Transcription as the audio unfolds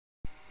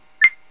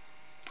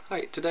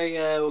Hi, today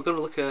we're going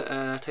to look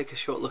at take a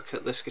short look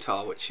at this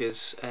guitar, which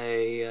is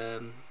a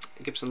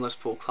Gibson Les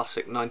Paul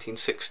Classic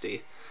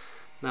 1960.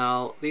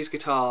 Now, these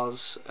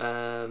guitars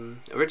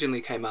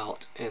originally came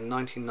out in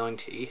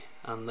 1990,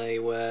 and they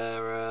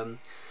were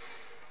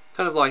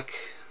kind of like,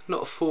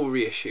 not a full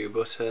reissue,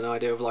 but an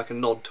idea of like a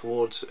nod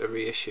towards a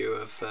reissue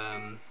of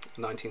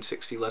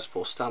 1960 Les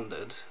Paul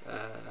Standard.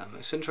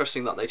 It's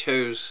interesting that they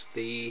chose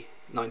the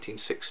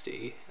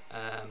 1960.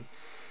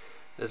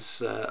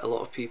 As a lot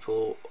of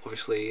people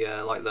obviously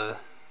like the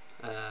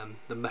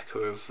mecca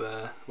of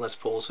Les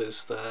Pauls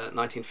is the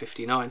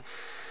 1959.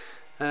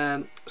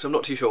 So I'm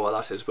not too sure what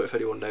that is, but if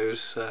anyone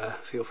knows,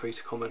 feel free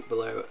to comment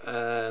below.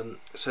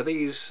 So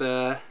these,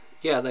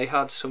 yeah, they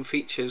had some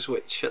features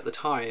which at the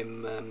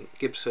time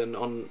Gibson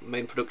on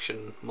main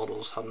production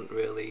models hadn't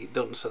really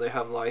done. So they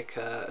have like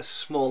a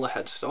smaller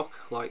headstock,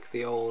 like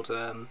the old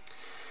original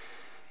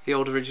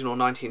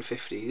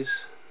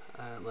 1950s.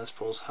 Les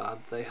Pauls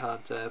had. They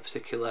had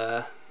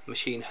particular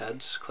machine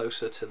heads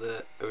closer to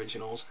the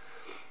originals.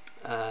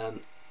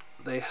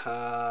 They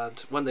had,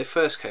 when they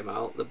first came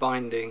out, the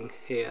binding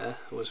here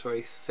was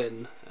very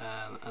thin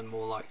and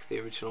more like the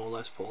original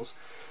Les Pauls.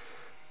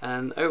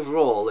 And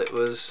overall, it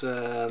was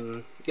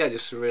yeah,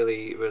 just a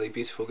really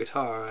beautiful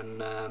guitar.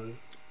 And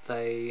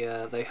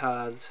they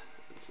had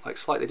like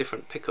slightly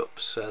different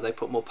pickups. They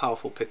put more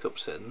powerful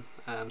pickups in.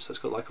 So it's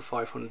got like a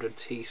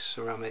 500T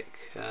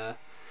ceramic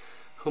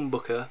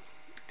humbucker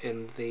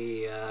in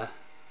the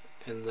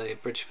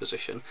bridge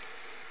position.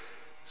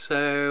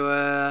 So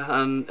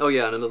and oh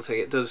yeah, and another thing,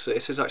 it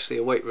is actually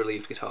a weight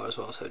relieved guitar as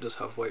well, so it does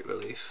have weight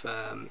relief,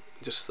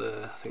 just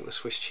I think the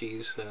Swiss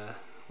cheese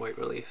weight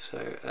relief,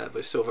 so but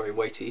it's still very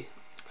weighty.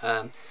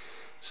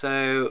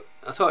 So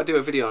I thought I'd do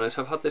a video on it.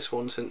 I've had this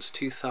one since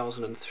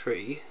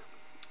 2003,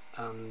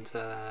 and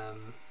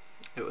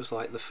it was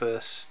like the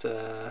first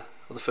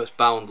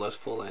bound Les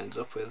Paul I ended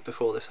up with.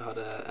 Before this I had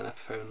an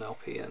Epiphone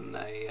LP and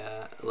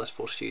a Les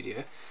Paul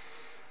Studio,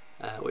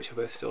 which I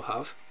both still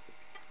have.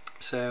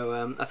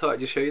 So I thought I'd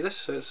just show you this.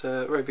 So it's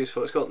very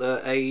beautiful. It's got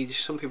the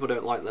aged, some people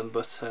don't like them,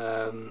 but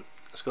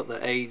it's got the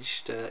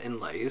aged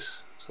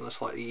inlays, so they're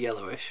slightly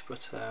yellowish,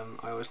 but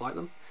I always like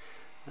them.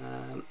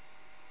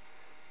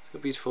 It's got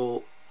a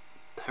beautiful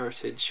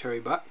heritage cherry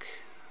back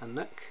and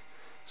neck.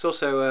 It's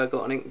also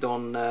got an inked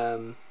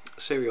on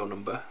serial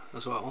number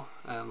as well,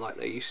 like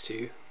they used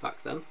to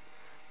back then.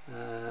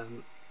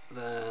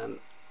 Then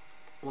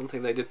one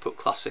thing, they did put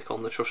Classic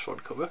on the truss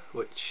rod cover,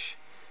 which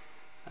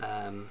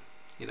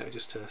you know,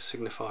 just to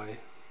signify,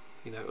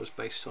 you know, it was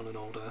based on an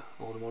older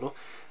model.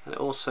 And it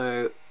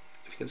also,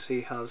 if you can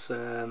see, has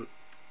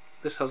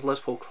this has Les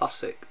Paul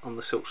Classic on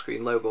the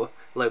silkscreen logo.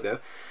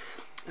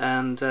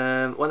 And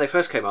when they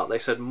first came out, they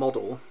said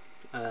model.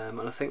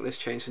 And I think this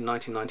changed in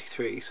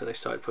 1993, so they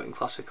started putting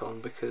Classic on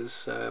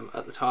because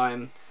at the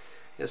time,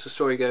 as the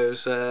story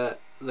goes, the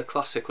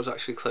Classic was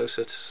actually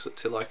closer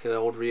to like an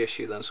old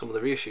reissue than some of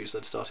the reissues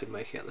they'd started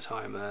making at the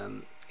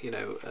time, you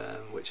know,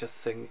 which I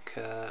think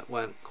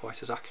weren't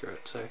quite as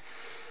accurate.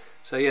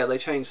 So yeah, they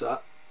changed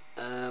that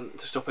to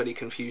stop any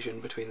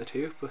confusion between the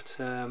two. But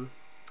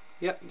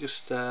yeah,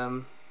 just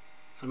an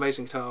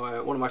amazing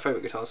guitar. One of my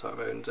favourite guitars that I've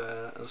owned.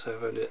 As I say,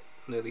 I've owned it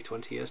nearly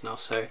 20 years now.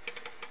 So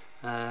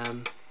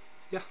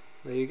yeah,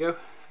 there you go.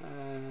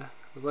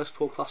 The Les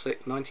Paul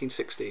Classic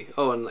 1960.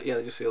 Oh, and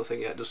yeah, just the other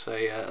thing, yeah, it does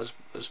say, as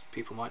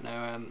people might know,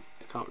 I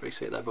can't really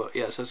see it there, but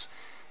yeah, it says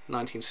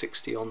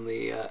 1960 on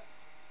the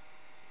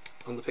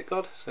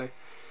pickguard. So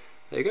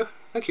there you go.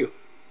 Thank you.